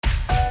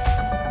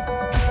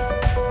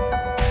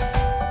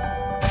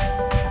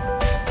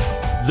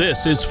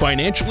This is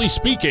Financially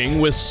Speaking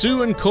with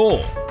Sue and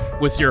Cole,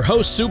 with your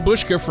host Sue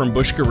Bushka from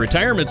Bushka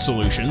Retirement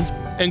Solutions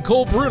and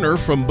Cole Bruner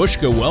from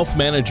Bushka Wealth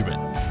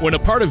Management. When a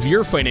part of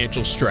your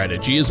financial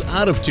strategy is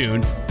out of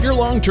tune, your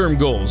long-term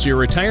goals, your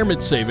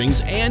retirement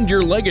savings, and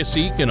your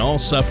legacy can all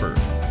suffer.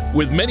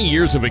 With many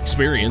years of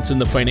experience in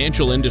the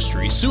financial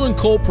industry, Sue and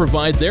Cole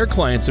provide their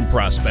clients and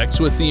prospects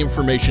with the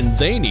information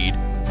they need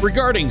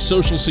regarding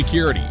Social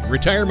Security,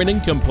 retirement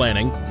income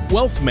planning,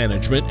 wealth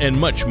management, and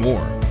much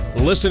more.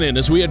 Listen in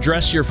as we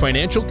address your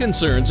financial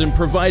concerns and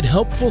provide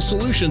helpful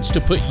solutions to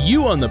put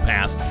you on the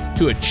path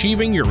to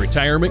achieving your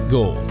retirement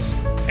goals.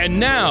 And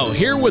now,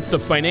 here with the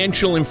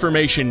financial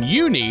information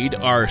you need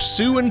are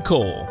Sue and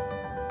Cole.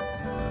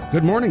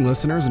 Good morning,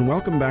 listeners, and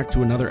welcome back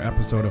to another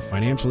episode of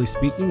Financially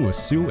Speaking with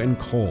Sue and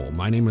Cole.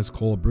 My name is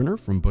Cole Bruner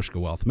from Bushka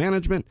Wealth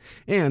Management,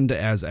 and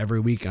as every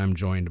week, I'm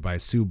joined by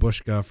Sue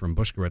Bushka from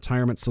Bushka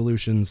Retirement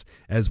Solutions,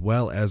 as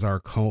well as our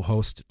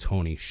co-host,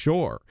 Tony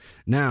Shore.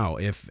 Now,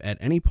 if at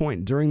any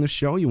point during the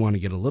show you want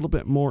to get a little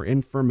bit more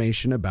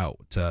information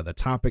about the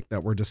topic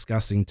that we're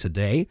discussing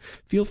today,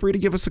 feel free to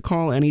give us a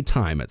call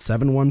anytime at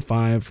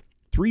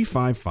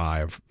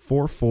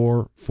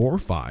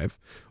 715-355-4445,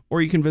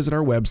 or you can visit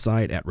our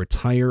website at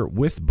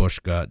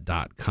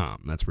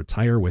retirewithbushka.com. That's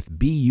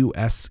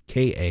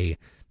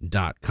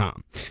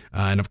retirewithbushka.com.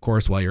 And of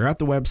course, while you're at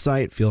the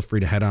website, feel free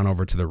to head on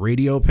over to the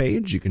radio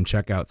page. You can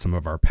check out some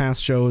of our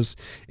past shows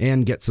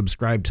and get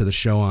subscribed to the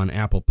show on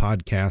Apple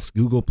Podcasts,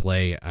 Google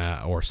Play,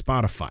 or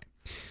Spotify.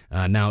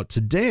 Now,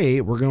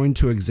 today, we're going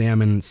to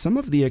examine some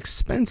of the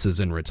expenses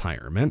in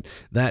retirement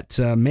that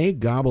may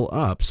gobble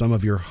up some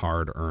of your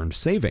hard-earned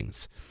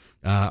savings.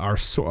 Our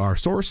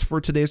source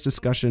for today's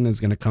discussion is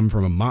going to come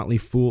from a Motley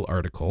Fool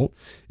article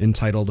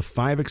entitled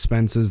 5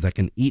 Expenses That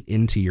Can Eat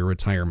Into Your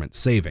Retirement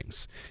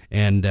Savings.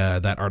 And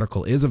that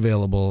article is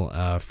available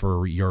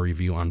for your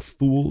review on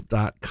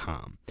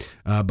Fool.com.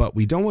 But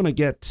we don't want to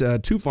get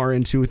too far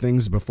into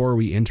things before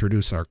we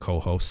introduce our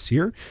co-hosts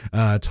here.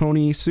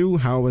 Tony, Sue,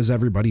 how is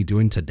everybody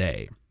doing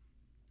today?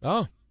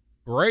 Oh,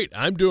 great.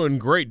 I'm doing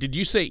great. Did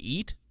you say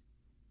eat?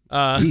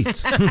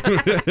 Eat. Are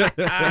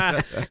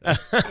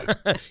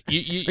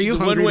you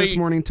hungry this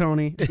morning,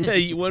 Tony?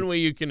 One way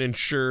you can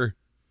ensure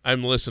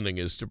I'm listening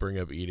is to bring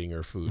up eating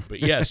or food. But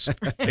yes,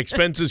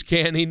 expenses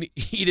can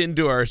eat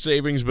into our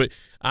savings, but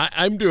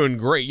I'm doing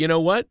great. You know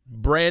what?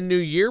 Brand new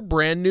year,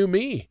 brand new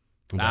me.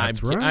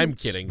 That's right. I'm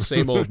kidding.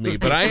 Same old me,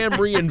 but I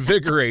am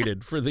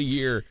reinvigorated for the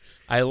year.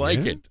 I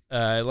like it.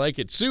 I like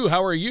it. Sue,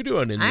 how are you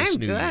doing in this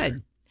new year? I'm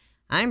good.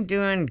 I'm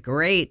doing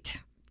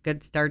great.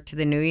 Good start to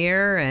the new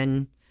year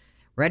and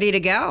ready to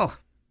go.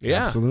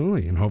 Yeah.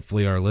 Absolutely. And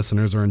hopefully our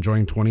listeners are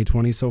enjoying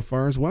 2020 so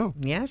far as well.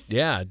 Yes.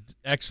 Yeah.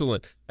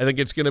 Excellent. I think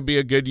it's going to be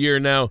a good year.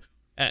 Now,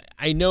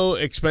 I know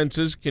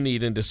expenses can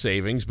eat into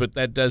savings, but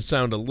that does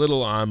sound a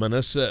little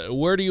ominous.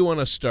 Where do you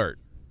want to start?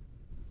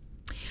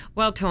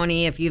 Well,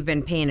 Tony, if you've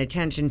been paying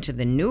attention to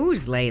the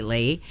news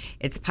lately,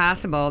 it's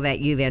possible that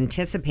you've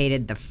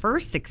anticipated the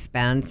first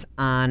expense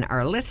on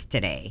our list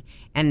today,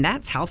 and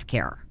that's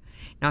healthcare.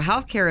 Now,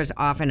 healthcare is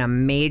often a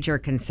major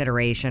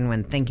consideration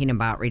when thinking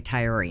about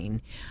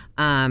retiring.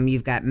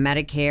 You've got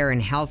Medicare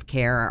and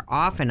healthcare are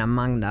often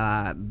among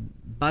the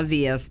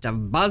buzziest of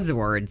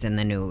buzzwords in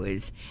the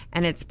news.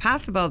 And it's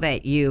possible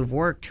that you've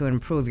worked to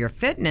improve your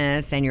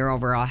fitness and your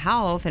overall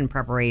health in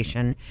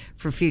preparation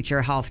for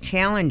future health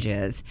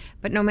challenges.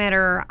 But no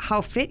matter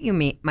how fit you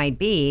might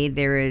be,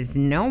 there is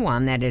no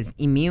one that is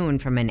immune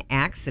from an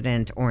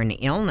accident or an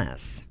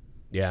illness.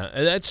 Yeah,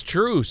 that's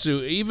true.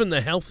 So even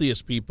the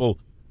healthiest people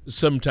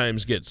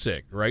sometimes get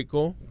sick, right,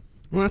 Cole?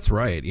 Well, that's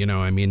right. You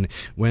know, I mean,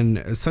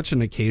 when such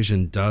an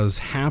occasion does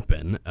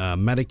happen,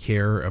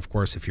 Medicare, of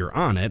course, if you're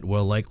on it,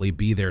 will likely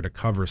be there to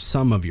cover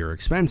some of your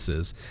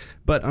expenses.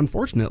 But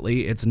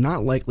unfortunately, it's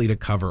not likely to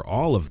cover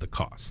all of the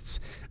costs.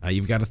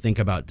 You've got to think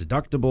about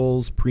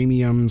deductibles,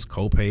 premiums,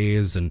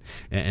 copays,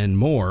 and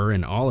more,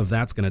 and all of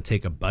that's going to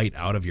take a bite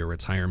out of your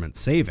retirement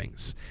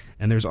savings.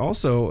 And there's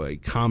also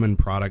common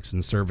products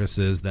and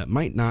services that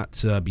might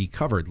not be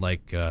covered,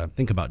 like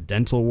think about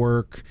dental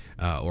work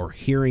or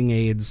hearing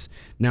aids.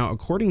 Now,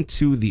 according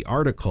to the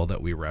article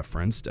that we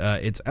referenced,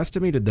 it's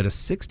estimated that a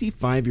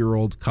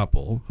 65-year-old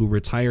couple who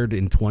retired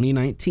in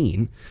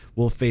 2019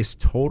 will face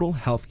total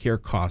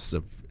healthcare costs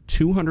of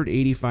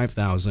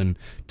 $285,000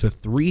 to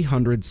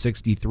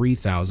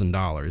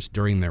 $363,000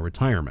 during their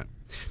retirement.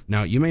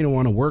 Now, you may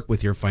want to work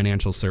with your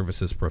financial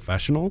services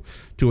professional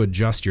to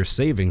adjust your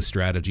savings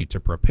strategy to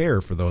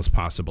prepare for those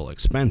possible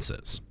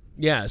expenses.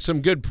 Yeah,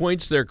 some good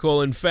points there,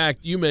 Cole. In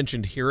fact, you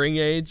mentioned hearing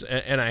aids,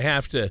 and I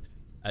have to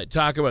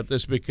talk about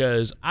this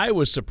because I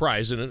was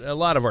surprised, and a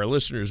lot of our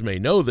listeners may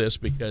know this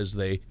because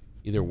they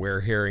either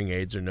wear hearing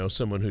aids or know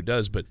someone who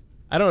does, but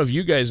I don't know if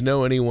you guys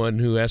know anyone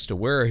who has to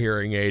wear a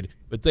hearing aid,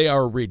 but they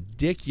are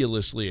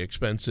ridiculously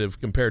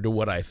expensive compared to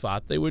what I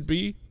thought they would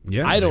be.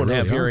 Yeah, I don't really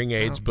have are. hearing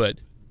aids, but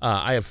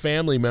I have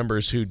family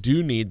members who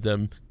do need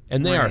them,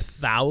 And they Right. are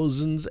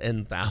thousands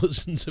and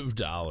thousands of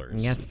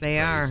dollars. Yes, they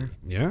are.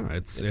 Yeah,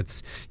 it's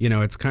it's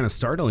kind of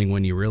startling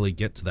when you really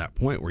get to that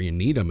point where you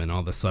need them, and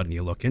all of a sudden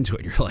you look into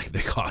it and you're like,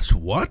 they cost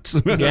what?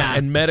 Yeah,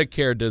 and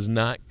Medicare does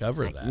not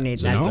cover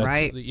that. That's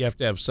right. You have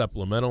to have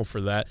supplemental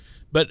for that.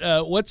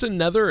 But what's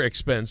another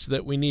expense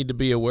that we need to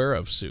be aware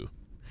of, Sue?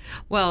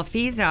 Well,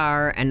 fees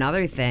are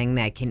another thing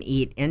that can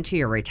eat into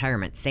your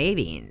retirement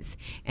savings.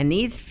 And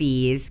these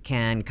fees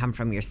can come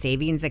from your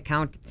savings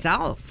account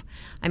itself.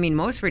 I mean,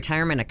 most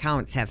retirement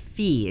accounts have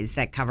fees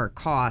that cover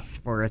costs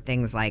for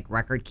things like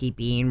record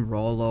keeping,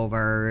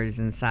 rollovers,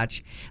 and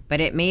such. But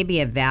it may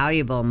be a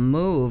valuable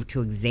move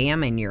to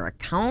examine your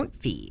account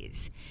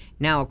fees.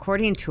 Now,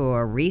 according to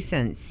a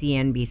recent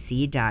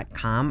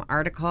CNBC.com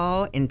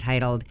article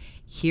entitled,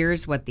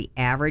 "Here's What the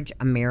Average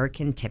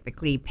American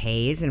Typically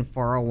Pays in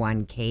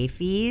 401k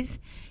Fees,"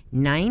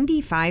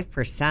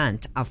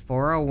 95% of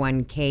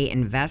 401k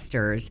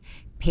investors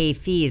pay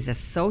fees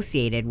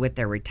associated with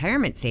their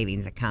retirement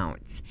savings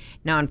accounts.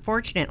 Now,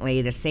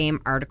 unfortunately, the same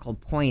article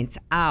points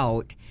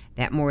out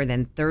that more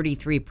than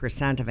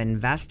 33% of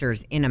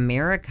investors in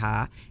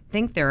America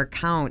think their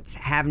accounts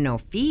have no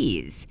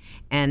fees,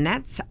 and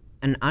that's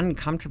an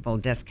uncomfortable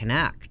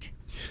disconnect.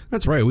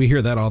 That's right. We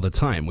hear that all the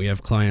time. We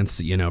have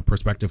clients,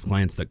 prospective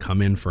clients that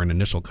come in for an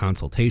initial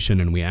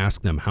consultation, and we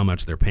ask them how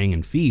much they're paying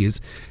in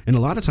fees. And a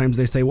lot of times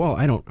they say, well,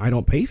 I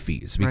don't pay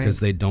fees because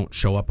they don't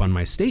show up on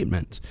my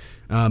statement.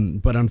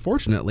 But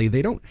unfortunately,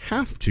 they don't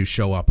have to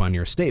show up on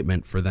your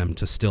statement for them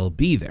to still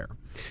be there.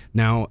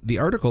 Now, the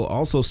article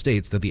also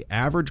states that the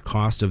average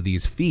cost of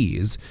these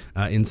fees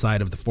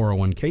inside of the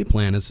 401k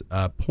plan is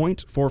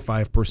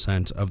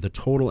 0.45% of the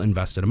total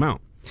invested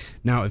amount.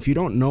 Now, if you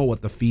don't know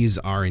what the fees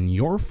are in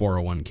your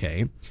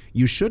 401k,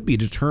 you should be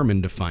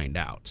determined to find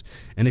out.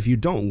 And if you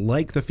don't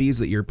like the fees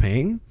that you're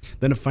paying,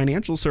 then a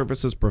financial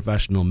services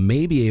professional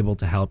may be able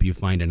to help you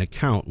find an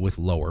account with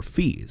lower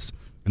fees.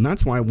 And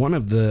that's why one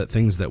of the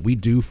things that we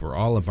do for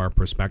all of our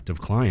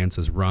prospective clients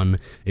is run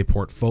a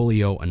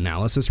portfolio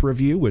analysis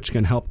review, which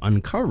can help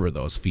uncover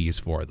those fees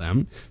for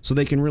them so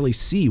they can really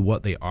see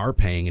what they are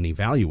paying and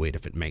evaluate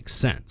if it makes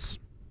sense.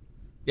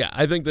 Yeah,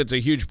 I think that's a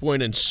huge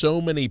point, and so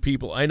many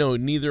people, I know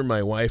neither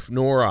my wife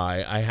nor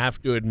I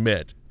have to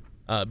admit,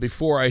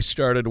 before I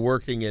started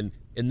working in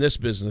this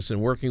business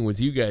and working with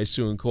you guys,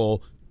 Sue and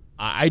Cole,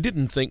 I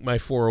didn't think my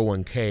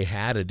 401k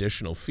had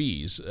additional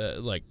fees.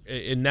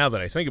 And now that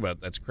I think about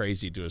it, that's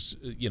crazy to us.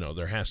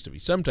 There has to be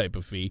some type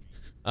of fee,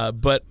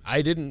 but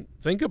I didn't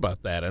think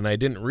about that, and I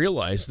didn't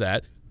realize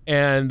that.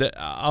 And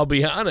I'll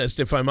be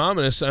honest, if I'm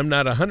honest, I'm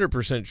not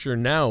 100% sure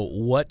now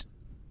what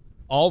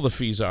all the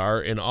fees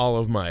are in all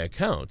of my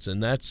accounts,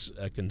 and that's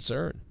a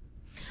concern.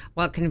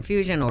 Well,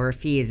 confusion over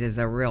fees is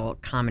a real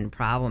common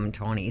problem,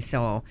 Tony,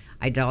 so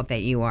I doubt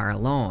that you are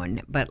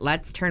alone. But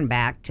let's turn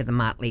back to the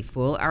Motley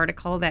Fool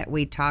article that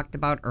we talked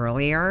about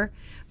earlier.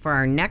 For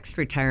our next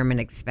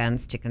retirement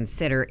expense to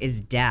consider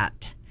is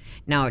debt.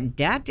 Now,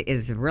 debt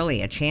is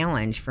really a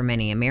challenge for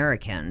many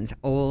Americans,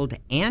 old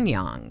and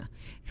young.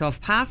 So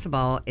if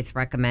possible, it's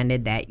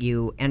recommended that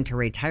you enter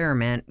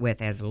retirement with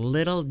as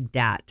little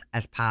debt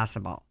as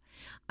possible.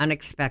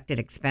 Unexpected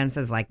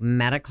expenses like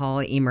medical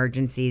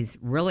emergencies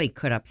really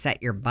could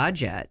upset your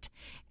budget.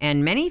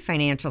 And many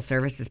financial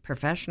services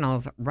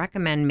professionals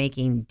recommend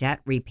making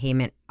debt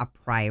repayment a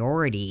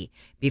priority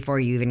before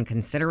you even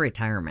consider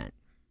retirement.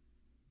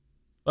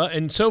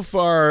 And so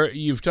far,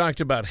 you've talked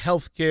about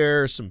health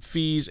care, some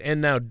fees, and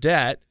now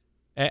debt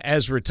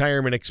as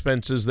retirement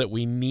expenses that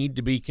we need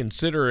to be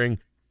considering.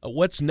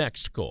 What's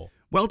next, Cole?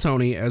 Well,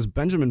 Tony, as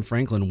Benjamin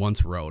Franklin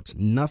once wrote,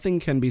 nothing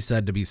can be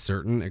said to be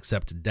certain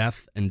except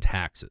death and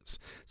taxes.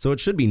 So it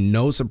should be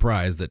no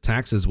surprise that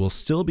taxes will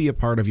still be a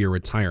part of your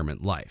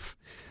retirement life.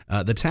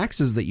 The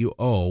taxes that you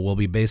owe will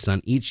be based on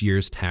each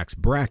year's tax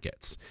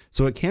brackets,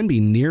 so it can be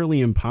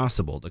nearly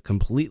impossible to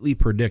completely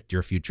predict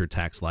your future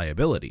tax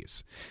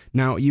liabilities.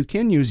 Now, you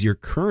can use your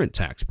current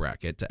tax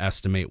bracket to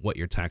estimate what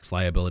your tax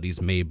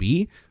liabilities may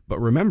be, but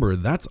remember,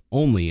 that's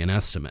only an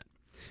estimate.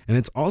 And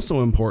it's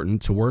also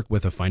important to work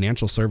with a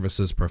financial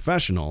services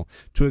professional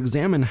to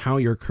examine how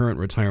your current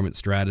retirement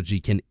strategy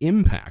can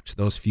impact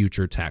those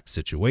future tax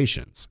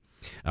situations.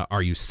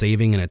 Are you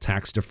saving in a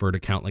tax-deferred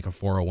account like a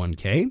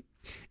 401k?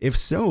 If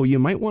so, you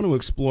might want to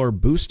explore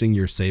boosting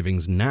your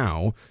savings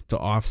now to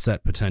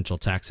offset potential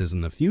taxes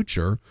in the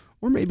future,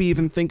 or maybe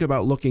even think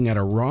about looking at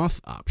a Roth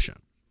option.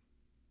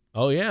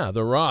 Oh, yeah,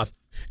 the Roth.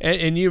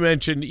 And you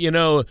mentioned,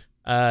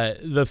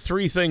 the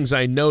three things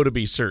I know to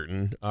be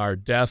certain are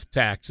death,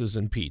 taxes,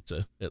 and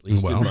pizza, at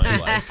least in my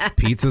life.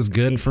 Pizza's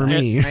good for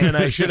me. And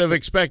I should have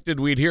expected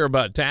we'd hear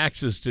about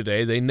taxes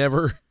today. They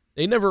never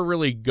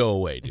really go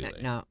away, do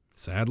they? No.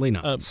 Sadly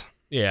not.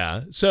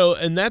 Yeah. So,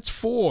 and that's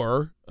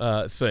four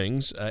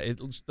things.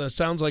 It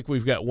sounds like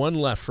we've got one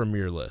left from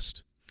your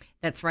list.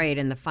 That's right.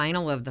 And the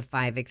final of the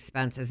 5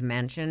 expenses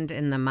mentioned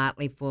in the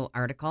Motley Fool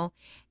article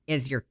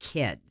is your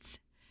kids.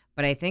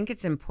 but I think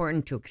it's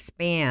important to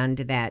expand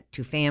that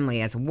to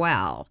family as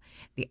well.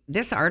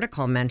 This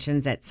article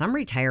mentions that some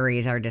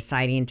retirees are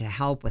deciding to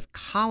help with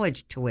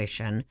college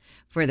tuition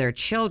for their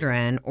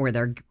children or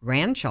their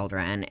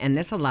grandchildren, and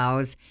this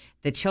allows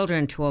the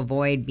children to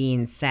avoid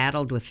being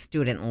saddled with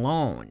student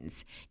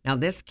loans. Now,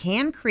 this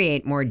can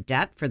create more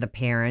debt for the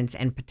parents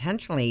and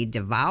potentially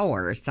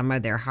devour some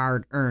of their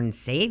hard-earned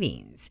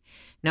savings.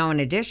 Now, in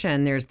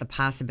addition, there's the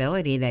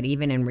possibility that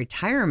even in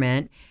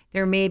retirement,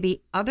 there may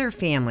be other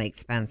family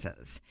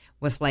expenses.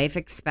 With life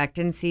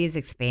expectancies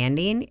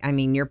expanding, I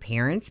mean, your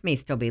parents may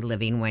still be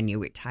living when you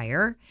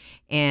retire,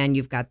 and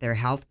you've got their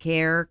health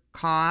care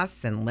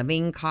costs and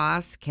living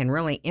costs can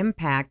really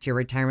impact your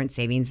retirement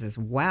savings as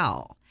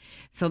well.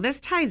 So this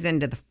ties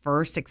into the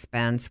first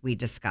expense we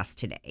discussed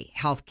today,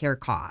 healthcare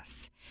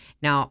costs.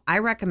 Now, I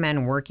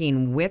recommend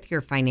working with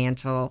your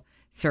financial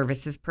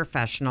services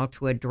professional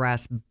to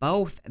address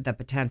both the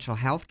potential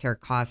healthcare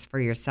costs for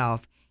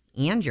yourself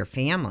and your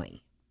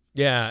family.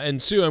 Yeah, and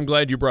Sue, I'm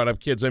glad you brought up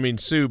kids. I mean,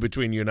 Sue,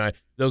 between you and I,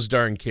 those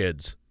darn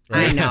kids.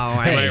 Right? I know. Am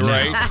I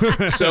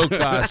right? So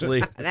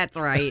costly. That's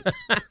right.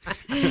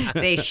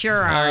 They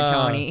sure are,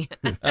 Tony.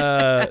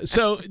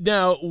 So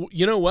now,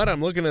 you know what?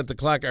 I'm looking at the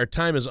clock. Our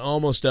time is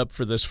almost up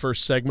for this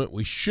first segment.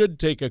 We should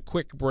take a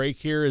quick break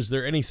here. Is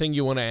there anything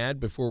you want to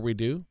add before we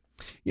do?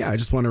 Yeah, I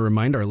just want to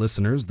remind our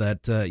listeners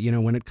that,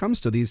 when it comes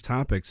to these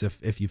topics,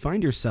 if you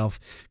find yourself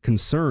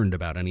concerned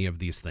about any of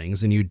these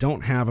things and you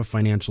don't have a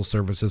financial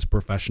services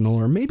professional,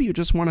 or maybe you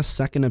just want a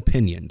second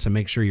opinion to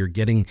make sure you're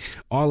getting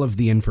all of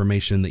the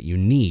information that you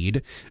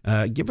need,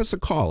 give us a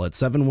call at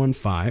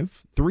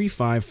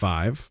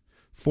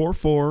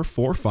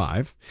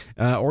 715-355-4445,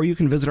 or you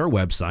can visit our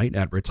website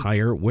at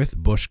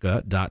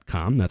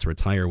retirewithbushka.com. That's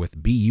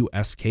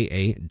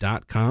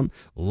retirewithbuska.com.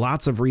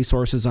 Lots of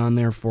resources on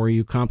there for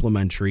you,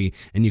 complimentary,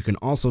 and you can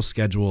also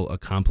schedule a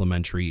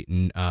complimentary,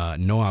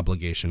 no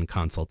obligation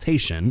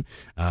consultation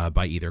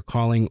by either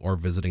calling or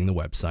visiting the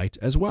website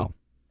as well.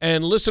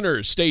 And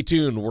listeners, stay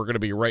tuned. We're going to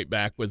be right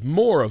back with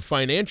more of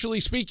Financially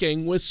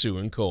Speaking with Sue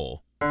and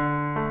Cole.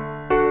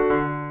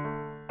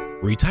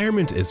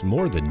 Retirement is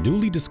more than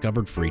newly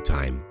discovered free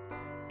time.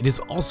 It is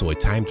also a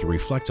time to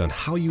reflect on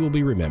how you will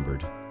be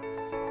remembered.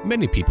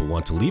 Many people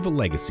want to leave a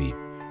legacy,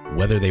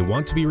 whether they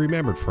want to be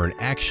remembered for an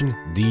action,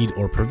 deed,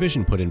 or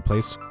provision put in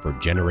place for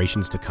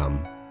generations to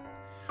come.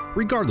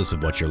 Regardless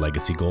of what your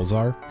legacy goals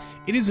are,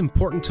 it is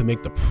important to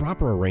make the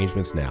proper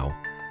arrangements now.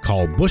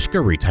 Call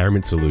Bushka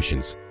Retirement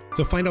Solutions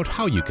to find out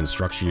how you can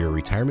structure your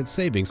retirement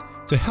savings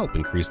to help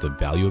increase the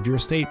value of your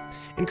estate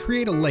and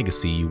create a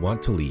legacy you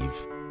want to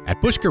leave. At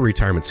Bushka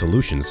Retirement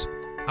Solutions,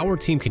 our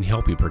team can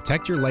help you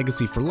protect your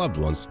legacy for loved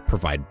ones,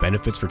 provide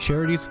benefits for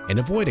charities, and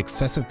avoid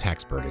excessive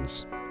tax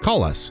burdens.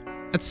 Call us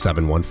at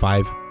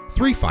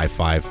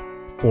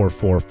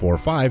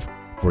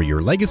 715-355-4445 for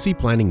your legacy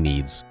planning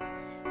needs.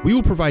 We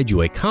will provide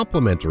you a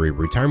complimentary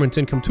retirement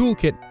income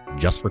toolkit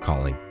just for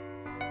calling.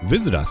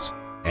 Visit us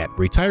at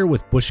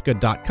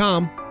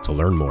retirewithbushka.com to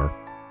learn more.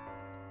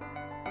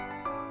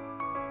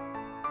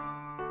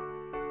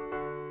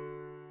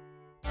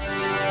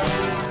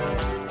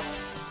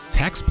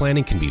 Tax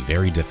planning can be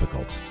very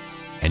difficult,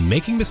 and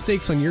making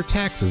mistakes on your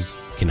taxes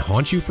can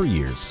haunt you for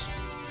years.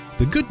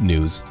 The good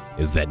news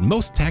is that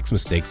most tax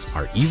mistakes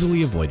are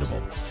easily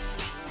avoidable.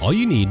 All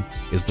you need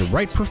is the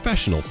right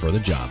professional for the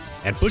job.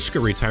 At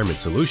Bushka Retirement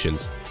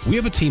Solutions, we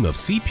have a team of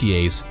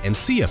CPAs and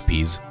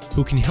CFPs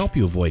who can help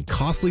you avoid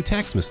costly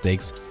tax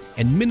mistakes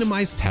and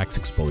minimize tax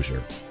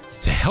exposure.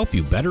 To help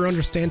you better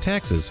understand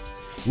taxes,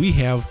 we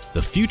have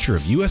The Future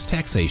of U.S.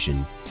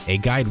 Taxation, a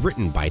guide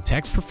written by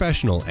tax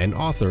professional and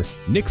author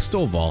Nick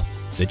Stovall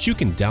that you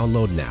can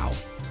download now.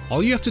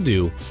 All you have to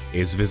do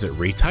is visit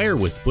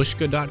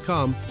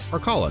retirewithbushka.com or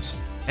call us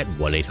at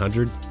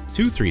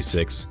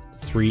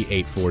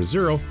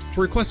 1-800-236-3840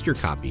 to request your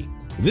copy.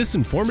 This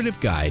informative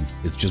guide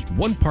is just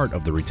one part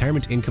of the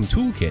Retirement Income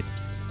Toolkit,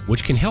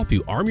 which can help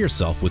you arm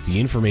yourself with the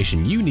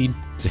information you need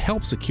to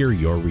help secure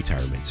your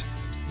retirement.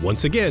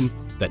 Once again,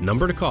 that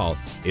number to call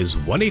is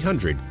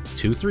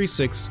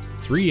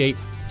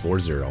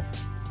 1-800-236-3840.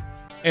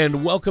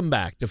 And welcome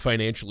back to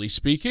Financially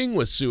Speaking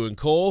with Sue and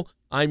Cole.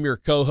 I'm your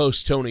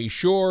co-host, Tony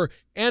Shore,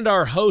 and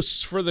our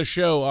hosts for the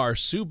show are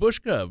Sue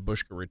Bushka of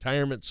Bushka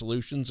Retirement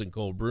Solutions and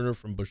Cole Bruner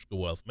from Bushka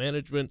Wealth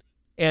Management.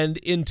 And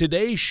in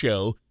today's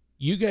show,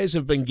 you guys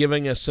have been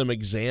giving us some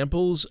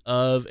examples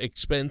of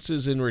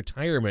expenses in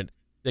retirement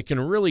that can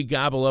really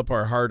gobble up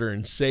our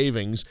hard-earned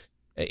savings.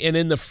 And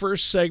in the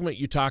first segment,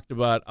 you talked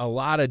about a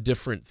lot of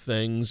different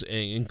things,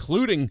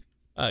 including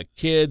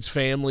kids,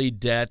 family,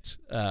 debt,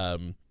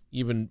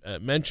 even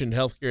mentioned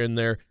healthcare in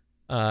there.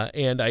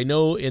 And I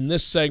know in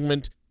this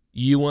segment,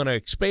 you want to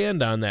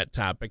expand on that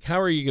topic.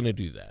 How are you going to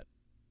do that?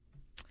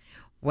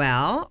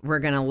 Well, we're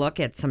going to look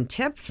at some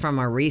tips from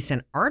a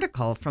recent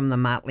article from The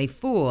Motley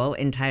Fool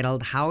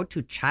entitled How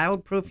to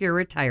Childproof Your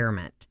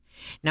Retirement.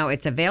 Now,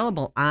 it's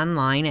available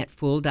online at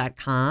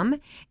fool.com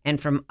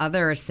and from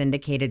other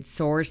syndicated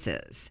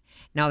sources.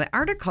 Now, the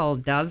article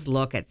does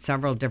look at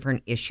several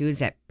different issues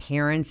that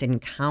parents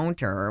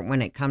encounter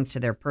when it comes to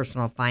their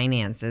personal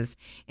finances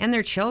and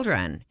their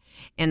children.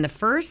 And the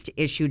first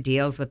issue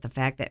deals with the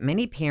fact that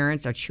many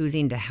parents are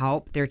choosing to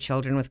help their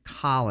children with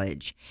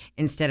college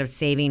instead of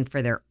saving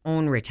for their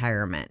own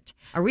retirement.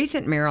 A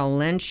recent Merrill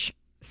Lynch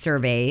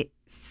survey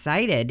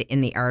cited in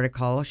the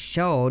article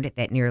showed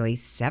that nearly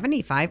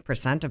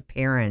 75% of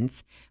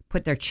parents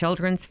put their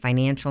children's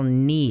financial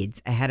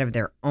needs ahead of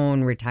their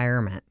own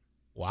retirement.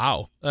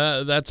 Wow,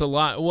 that's a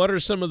lot. What are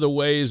some of the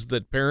ways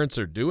that parents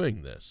are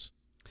doing this?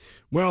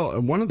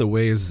 Well, one of the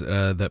ways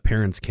that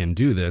parents can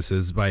do this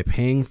is by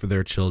paying for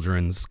their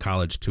children's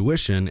college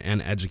tuition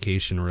and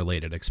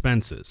education-related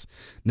expenses.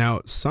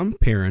 Now, some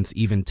parents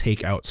even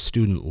take out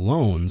student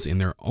loans in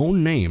their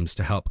own names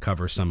to help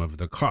cover some of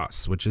the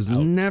costs, which is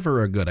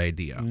never a good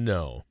idea.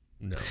 No.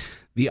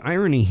 The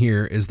irony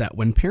here is that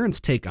when parents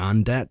take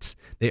on debt,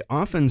 they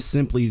often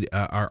simply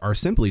are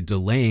simply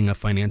delaying a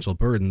financial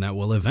burden that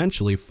will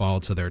eventually fall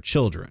to their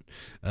children.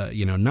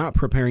 Not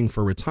preparing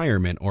for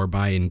retirement or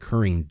by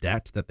incurring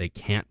debt that they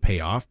can't pay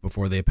off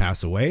before they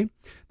pass away.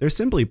 They're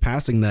simply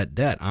passing that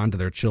debt on to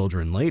their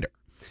children later.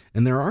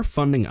 And there are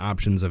funding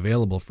options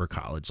available for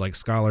college, like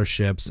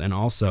scholarships and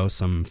also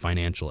some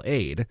financial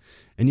aid.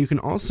 And you can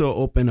also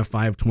open a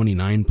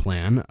 529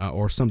 plan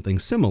or something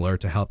similar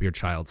to help your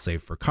child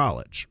save for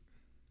college.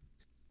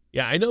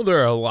 Yeah, I know there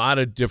are a lot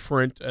of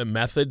different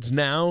methods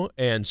now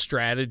and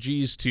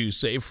strategies to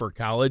save for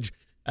college.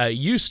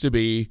 Used to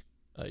be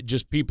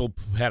just people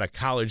had a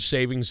college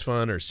savings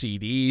fund or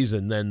CDs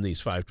and then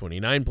these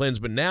 529 plans.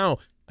 But now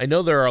I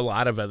know there are a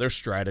lot of other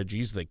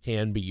strategies that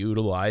can be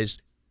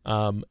utilized.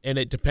 And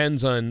it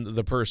depends on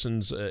the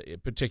person's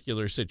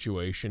particular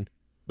situation.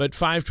 But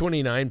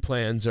 529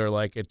 plans are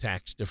like a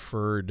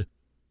tax-deferred,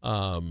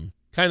 kind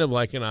of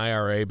like an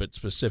IRA, but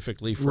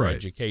specifically for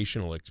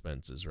educational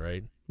expenses,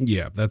 right?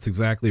 Yeah, that's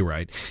exactly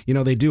right.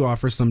 They do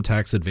offer some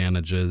tax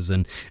advantages,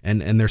 and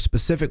they're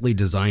specifically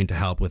designed to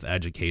help with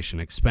education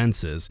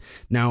expenses.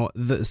 Now,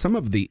 some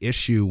of the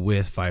issue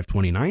with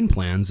 529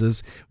 plans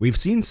is we've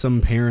seen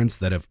some parents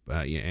that have,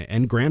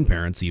 and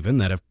grandparents even,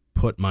 that have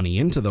put money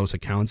into those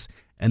accounts,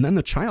 and then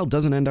the child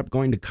doesn't end up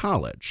going to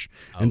college.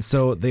 Okay. And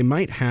so they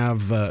might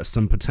have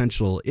some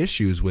potential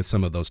issues with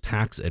some of those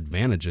tax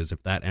advantages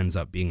if that ends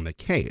up being the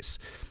case.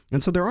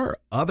 And so there are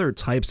other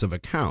types of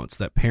accounts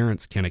that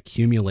parents can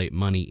accumulate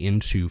money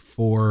into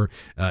for,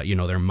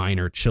 their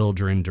minor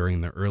children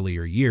during the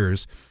earlier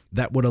years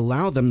that would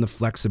allow them the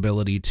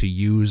flexibility to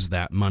use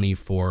that money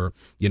for,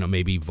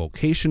 maybe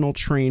vocational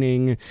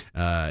training,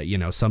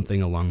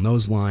 something along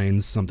those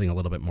lines, something a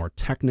little bit more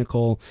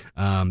technical.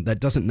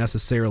 That doesn't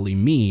necessarily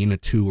mean a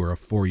 2 or a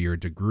 4-year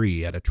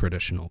degree at a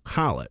traditional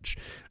college.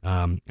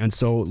 And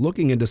so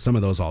looking into some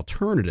of those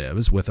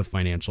alternatives with a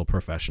financial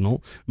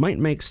professional might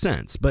make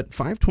sense, but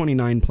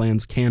 529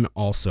 plans can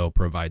also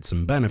provide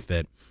some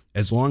benefit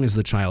as long as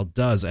the child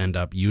does end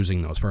up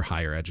using those for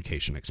higher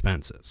education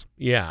expenses.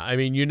 Yeah, I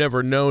mean, you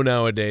never know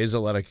nowadays. A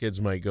lot of kids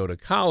might go to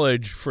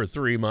college for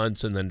 3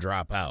 months and then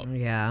drop out.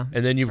 Yeah.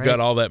 And then you've got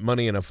all that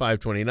money in a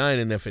 529,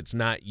 and if it's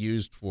not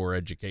used for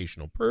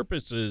educational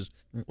purposes,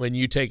 when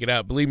you take it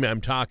out, believe me,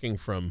 I'm talking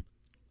from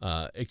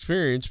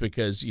experience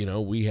because,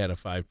 we had a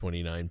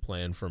 529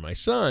 plan for my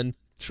son.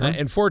 Sure.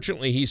 And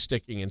fortunately, he's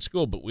sticking in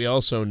school, but we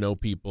also know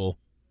people,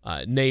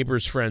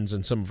 neighbors, friends,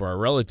 and some of our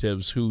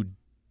relatives who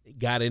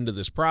got into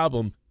this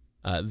problem.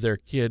 Their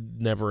kid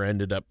never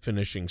ended up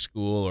finishing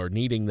school or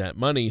needing that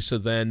money. So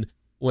then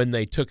when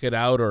they took it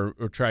out or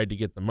tried to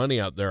get the money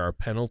out, there are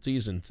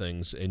penalties and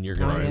things, and you're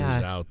going to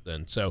lose out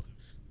then. So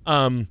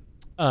a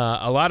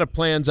lot of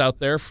plans out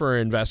there for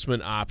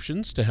investment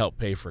options to help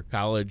pay for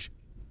college.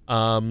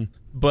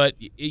 But,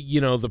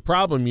 the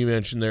problem you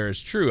mentioned there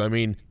is true. I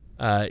mean,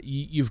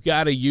 you've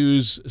got to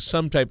use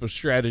some type of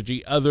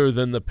strategy other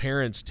than the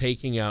parents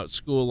taking out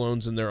school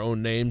loans in their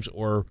own names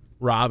or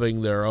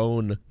robbing their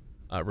own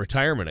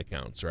retirement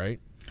accounts, right?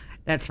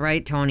 That's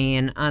right, Tony.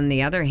 And on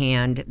the other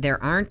hand,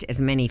 there aren't as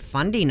many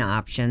funding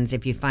options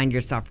if you find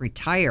yourself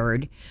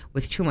retired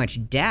with too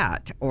much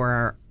debt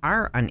or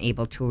are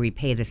unable to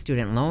repay the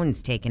student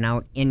loans taken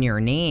out in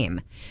your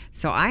name.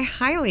 So I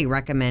highly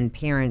recommend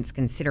parents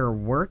consider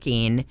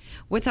working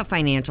with a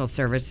financial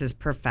services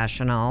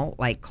professional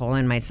like Cole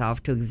and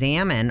myself to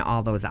examine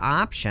all those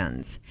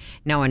options.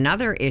 Now,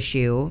 another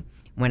issue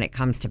when it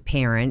comes to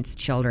parents,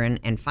 children,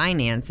 and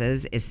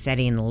finances is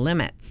setting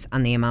limits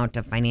on the amount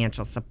of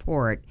financial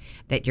support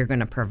that you're going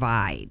to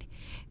provide.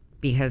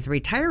 Because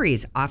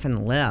retirees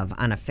often live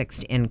on a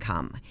fixed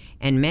income,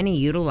 and many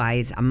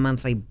utilize a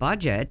monthly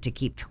budget to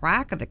keep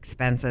track of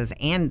expenses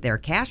and their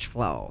cash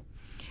flow.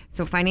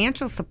 So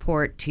financial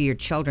support to your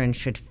children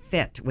should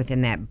fit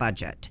within that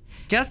budget.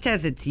 Just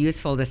as it's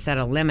useful to set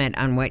a limit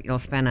on what you'll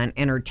spend on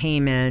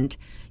entertainment,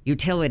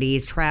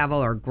 utilities, travel,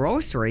 or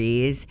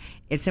groceries,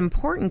 it's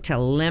important to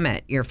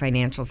limit your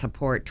financial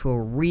support to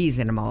a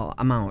reasonable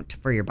amount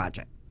for your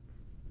budget.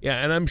 Yeah,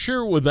 and I'm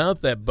sure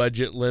without that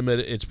budget limit,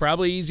 it's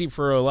probably easy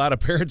for a lot of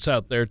parents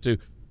out there to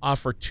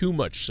offer too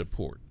much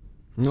support.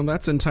 Well,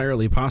 that's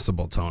entirely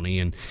possible, Tony.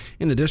 And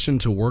in addition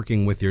to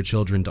working with your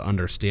children to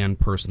understand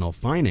personal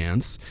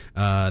finance,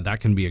 that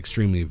can be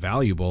extremely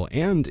valuable,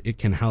 and it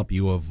can help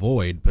you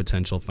avoid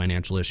potential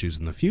financial issues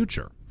in the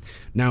future.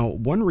 Now,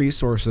 one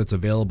resource that's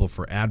available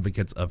for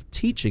advocates of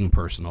teaching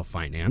personal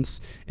finance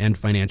and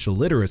financial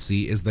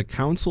literacy is the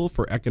Council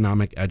for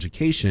Economic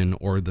Education,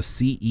 or the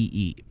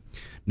CEE.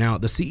 Now,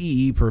 the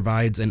CEE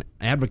provides an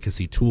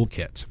advocacy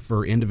toolkit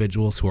for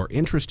individuals who are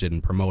interested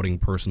in promoting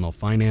personal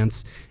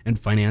finance and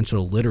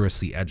financial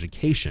literacy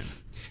education.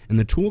 And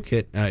the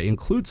toolkit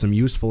includes some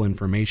useful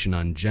information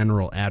on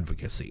general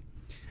advocacy.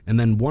 And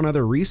then one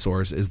other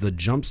resource is the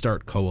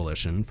Jumpstart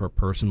Coalition for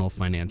Personal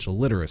Financial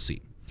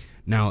Literacy.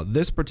 Now,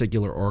 this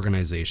particular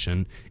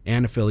organization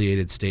and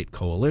affiliated state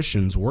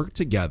coalitions work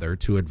together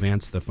to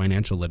advance the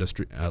financial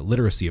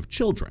literacy of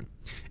children,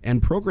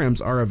 and programs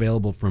are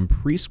available from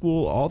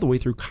preschool all the way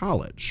through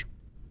college.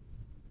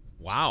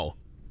 Wow.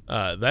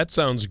 That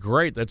sounds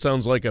great. That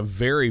sounds like a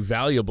very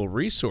valuable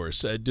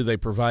resource. Do they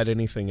provide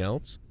anything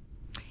else?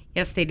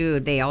 Yes, they do.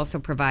 They also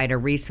provide a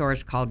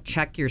resource called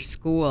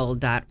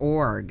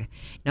checkyourschool.org.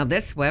 Now,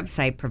 this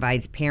website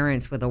provides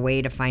parents with a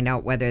way to find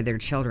out whether their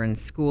children's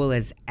school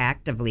is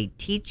actively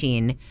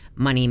teaching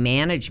money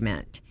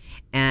management.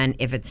 And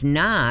if it's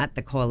not,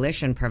 the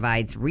coalition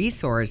provides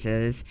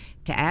resources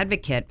to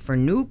advocate for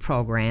new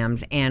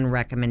programs and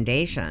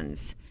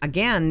recommendations.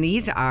 Again,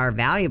 these are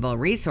valuable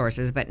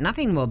resources, but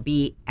nothing will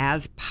be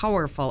as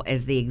powerful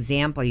as the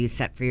example you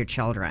set for your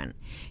children.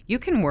 You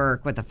can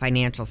work with a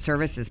financial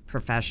services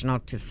professional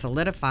to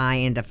solidify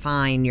and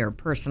define your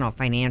personal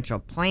financial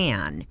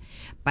plan.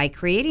 By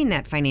creating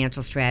that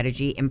financial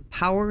strategy,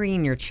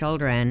 empowering your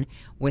children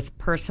with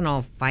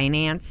personal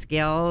finance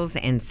skills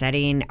and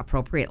setting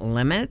appropriate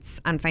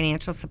limits on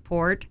financial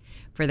support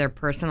for their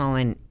personal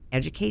and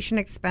education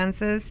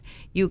expenses,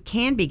 you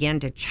can begin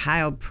to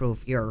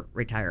child-proof your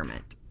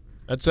retirement.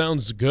 That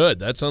sounds good.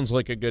 That sounds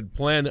like a good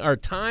plan. Our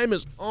time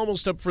is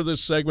almost up for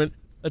this segment.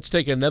 Let's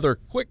take another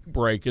quick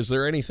break. Is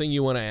there anything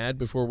you want to add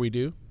before we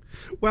do?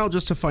 Well,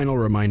 just a final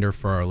reminder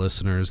for our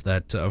listeners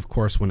that, of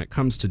course, when it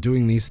comes to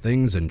doing these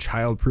things and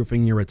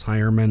child-proofing your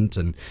retirement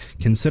and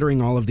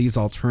considering all of these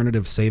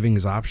alternative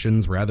savings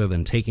options rather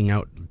than taking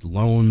out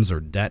loans or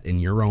debt in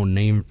your own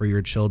name for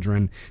your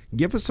children,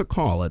 give us a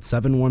call at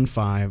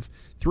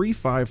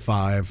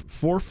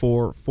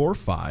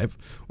 715-355-4445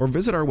 or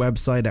visit our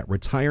website at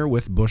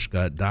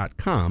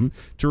retirewithbushka.com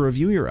to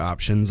review your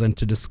options and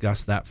to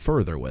discuss that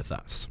further with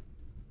us.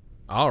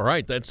 All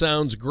right, that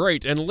sounds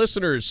great. And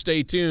listeners,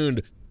 stay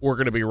tuned. We're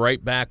going to be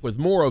right back with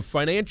more of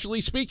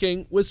Financially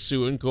Speaking with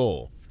Sue and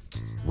Cole.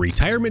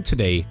 Retirement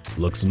today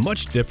looks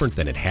much different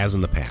than it has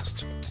in the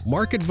past.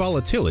 Market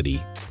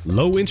volatility,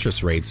 low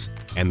interest rates,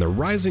 and the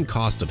rising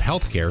cost of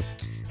healthcare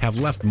have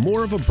left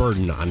more of a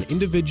burden on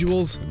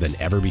individuals than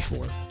ever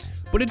before.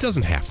 But it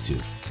doesn't have to.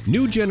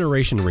 New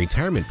Generation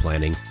Retirement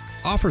Planning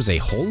offers a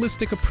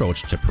holistic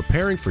approach to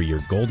preparing for your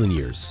golden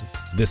years.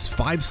 This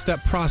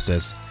 5-step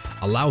process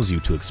allows you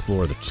to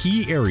explore the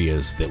key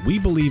areas that we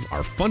believe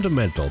are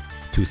fundamental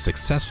to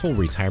successful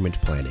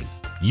retirement planning.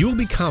 You will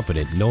be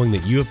confident knowing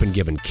that you have been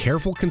given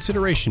careful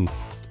consideration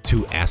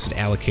to asset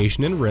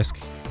allocation and risk,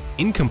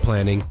 income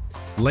planning,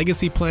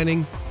 legacy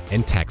planning,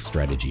 and tax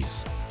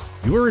strategies.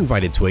 You are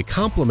invited to a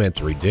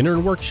complimentary dinner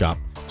and workshop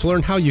to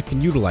learn how you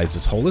can utilize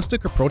this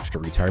holistic approach to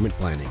retirement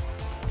planning.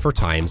 For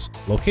times,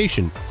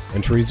 location,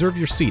 and to reserve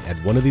your seat at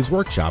one of these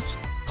workshops,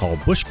 call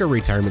Bushka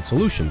Retirement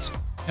Solutions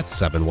at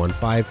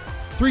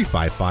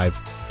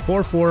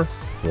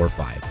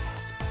 715-355-4445.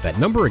 That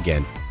number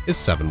again is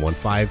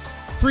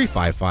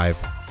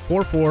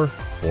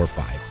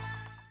 715-355-4445.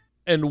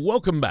 And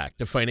welcome back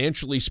to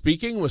Financially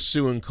Speaking with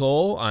Sue and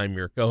Cole. I'm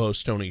your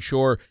co-host, Tony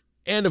Shore.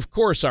 And of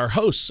course, our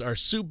hosts are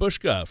Sue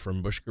Bushka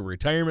from Bushka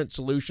Retirement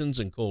Solutions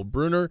and Cole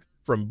Bruner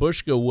from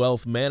Bushka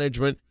Wealth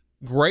Management.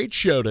 Great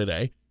show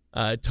today,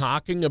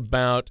 talking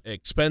about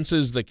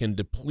expenses that can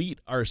deplete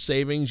our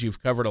savings.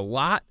 You've covered a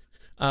lot.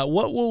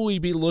 What will we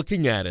be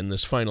looking at in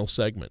this final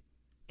segment?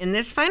 In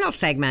this final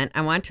segment,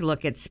 I want to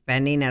look at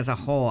spending as a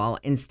whole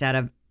instead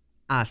of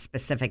a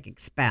specific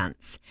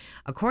expense.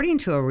 According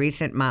to a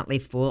recent Motley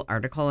Fool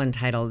article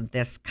entitled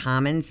 "This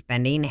Common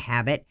Spending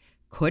Habit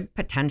Could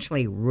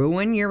Potentially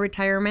Ruin Your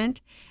Retirement,"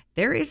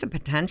 there is a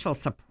potential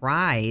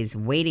surprise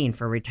waiting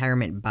for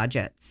retirement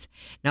budgets.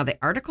 Now, the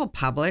article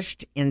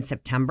published in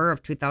September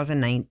of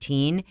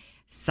 2019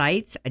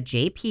 cites a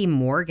J.P.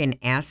 Morgan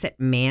asset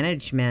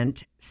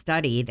management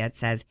study that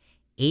says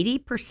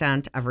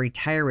 80% of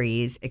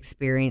retirees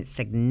experience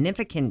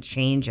significant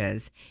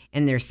changes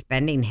in their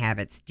spending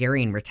habits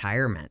during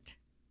retirement.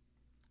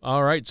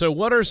 All right, so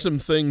what are some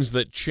things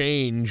that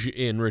change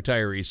in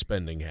retiree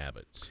spending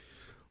habits?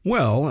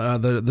 Well,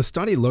 the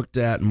study looked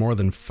at more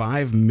than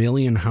 5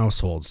 million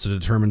households to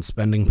determine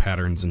spending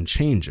patterns and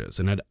changes,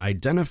 and it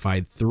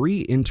identified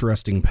 3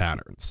 interesting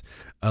patterns: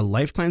 a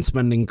lifetime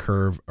spending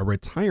curve, a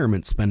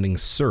retirement spending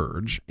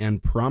surge,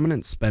 and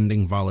prominent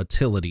spending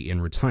volatility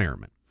in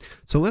retirement.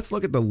 So let's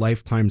look at the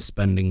lifetime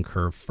spending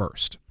curve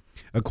first.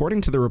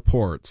 According to the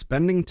report,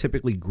 spending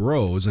typically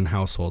grows in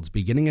households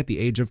beginning at the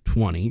age of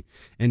 20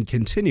 and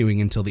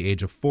continuing until the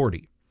age of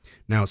 40.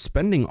 Now,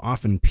 spending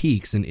often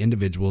peaks in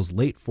individuals'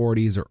 late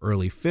 40s or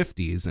early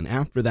 50s, and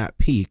after that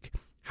peak,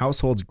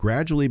 households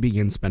gradually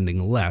begin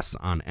spending less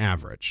on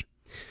average.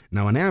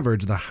 Now, on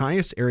average, the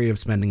highest area of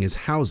spending is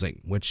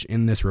housing, which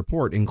in this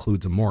report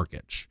includes a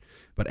mortgage.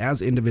 But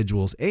as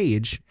individuals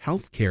age,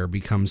 healthcare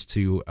begins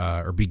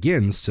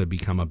to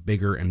become a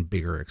bigger and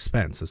bigger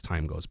expense as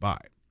time goes by.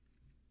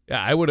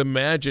 Yeah, I would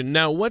imagine.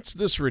 Now, what's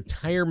this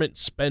retirement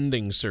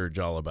spending surge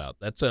all about?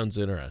 That sounds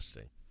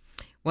interesting.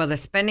 Well, the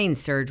spending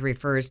surge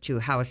refers to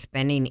how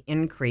spending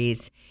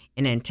increase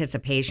in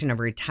anticipation of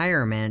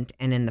retirement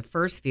and in the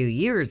first few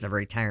years of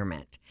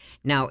retirement.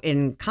 Now, it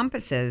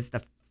encompasses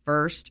the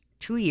first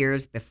 2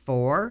 years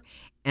before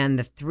and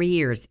the 3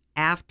 years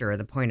after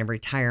the point of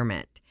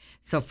retirement.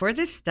 So for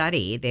this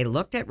study, they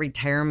looked at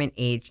retirement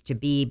age to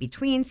be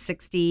between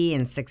 60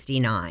 and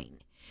 69.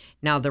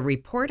 Now, the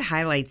report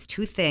highlights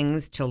two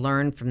things to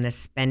learn from this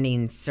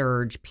spending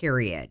surge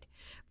period.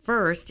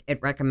 First, it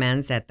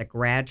recommends that the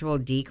gradual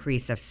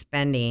decrease of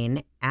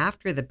spending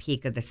after the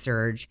peak of the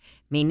surge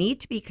may need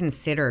to be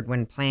considered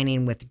when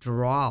planning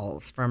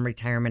withdrawals from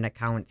retirement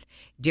accounts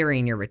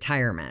during your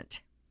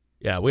retirement.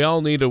 Yeah, we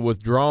all need a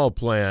withdrawal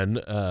plan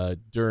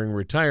during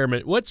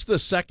retirement. What's the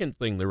second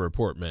thing the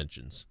report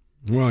mentions?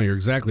 Well, you're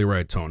exactly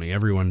right, Tony.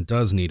 Everyone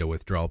does need a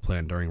withdrawal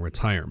plan during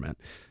retirement.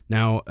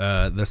 Now,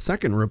 the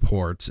second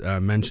report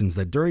mentions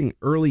that during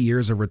early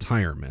years of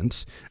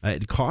retirement,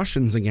 it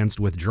cautions against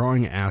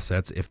withdrawing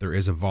assets if there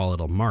is a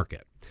volatile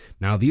market.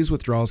 Now, these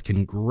withdrawals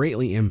can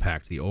greatly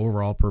impact the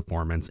overall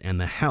performance and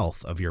the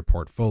health of your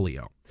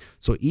portfolio.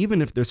 So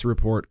even if this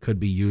report could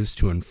be used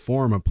to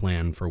inform a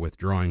plan for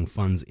withdrawing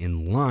funds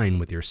in line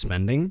with your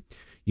spending,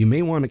 you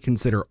may want to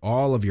consider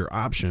all of your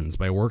options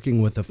by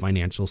working with a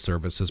financial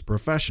services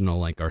professional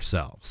like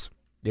ourselves.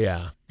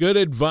 Yeah, good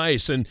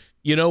advice. And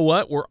you know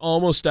what? We're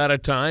almost out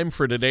of time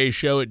for today's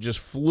show. It just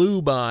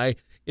flew by.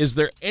 Is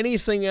there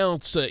anything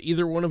else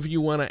either one of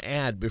you want to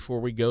add before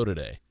we go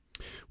today?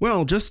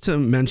 Well, just to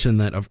mention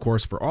that, of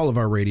course, for all of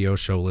our radio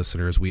show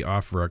listeners, we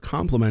offer a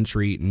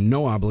complimentary,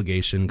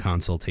 no-obligation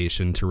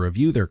consultation to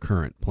review their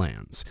current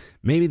plans.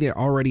 Maybe they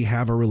already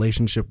have a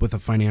relationship with a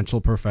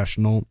financial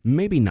professional,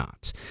 maybe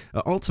not.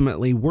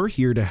 Ultimately, we're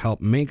here to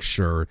help make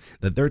sure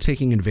that they're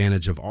taking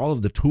advantage of all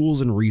of the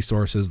tools and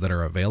resources that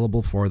are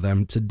available for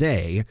them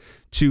today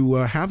to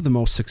have the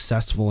most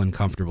successful and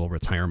comfortable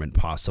retirement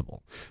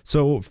possible.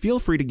 So feel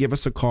free to give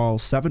us a call,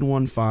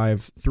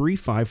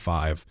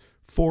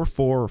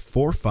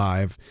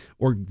 715-355-4445,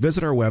 or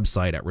visit our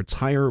website at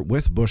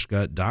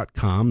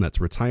retirewithbushka.com. That's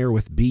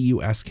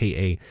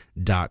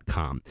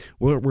retirewithbuska.com.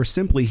 We're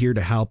simply here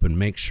to help and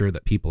make sure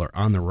that people are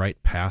on the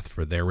right path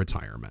for their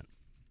retirement.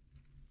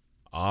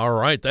 All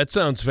right, that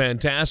sounds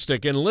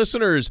fantastic. And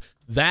listeners,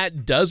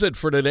 that does it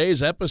for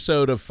today's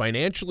episode of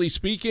Financially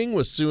Speaking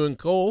with Sue and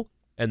Cole.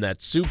 And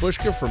that's Sue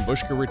Bushka from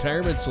Bushka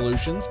Retirement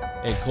Solutions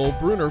and Cole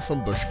Bruner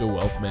from Bushka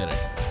Wealth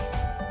Management.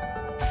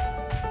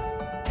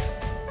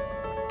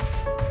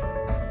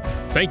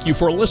 Thank you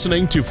for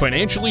listening to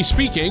Financially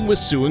Speaking with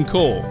Sue and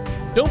Cole.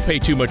 Don't pay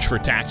too much for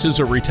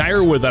taxes or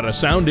retire without a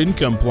sound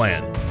income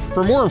plan.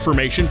 For more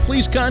information,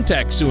 please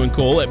contact Sue and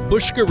Cole at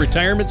Bushka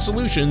Retirement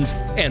Solutions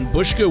and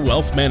Bushka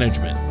Wealth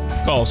Management.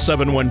 Call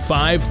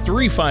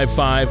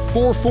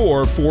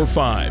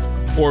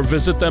 715-355-4445 or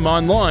visit them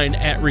online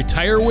at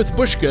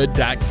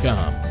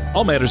retirewithbushka.com.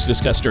 All matters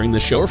discussed during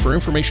this show are for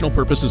informational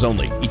purposes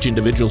only. Each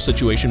individual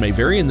situation may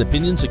vary, and the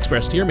opinions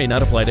expressed here may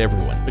not apply to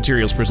everyone.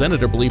 Materials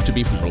presented are believed to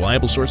be from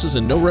reliable sources,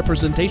 and no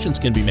representations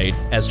can be made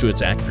as to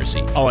its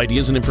accuracy. All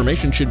ideas and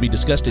information should be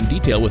discussed in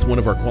detail with one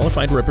of our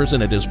qualified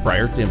representatives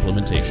prior to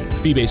implementation.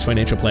 Fee-based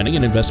financial planning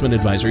and investment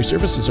advisory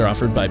services are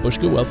offered by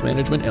Bushka Wealth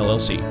Management,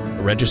 LLC,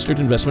 a registered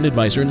investment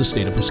advisor in the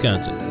state of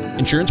Wisconsin.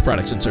 Insurance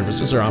products and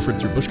services are offered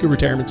through Bushka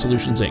Retirement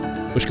Solutions, Inc.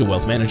 Bushka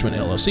Wealth Management,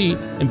 LLC,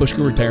 and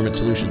Bushka Retirement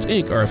Solutions,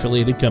 Inc. are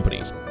affiliated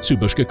companies. Sue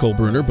Bushka, Cole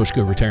Bruner,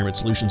 Bushka Retirement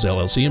Solutions,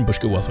 LLC, and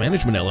Bushka Wealth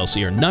Management,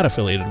 LLC are not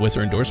affiliated with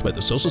or endorsed by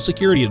the Social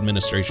Security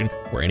Administration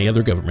or any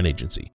other government agency.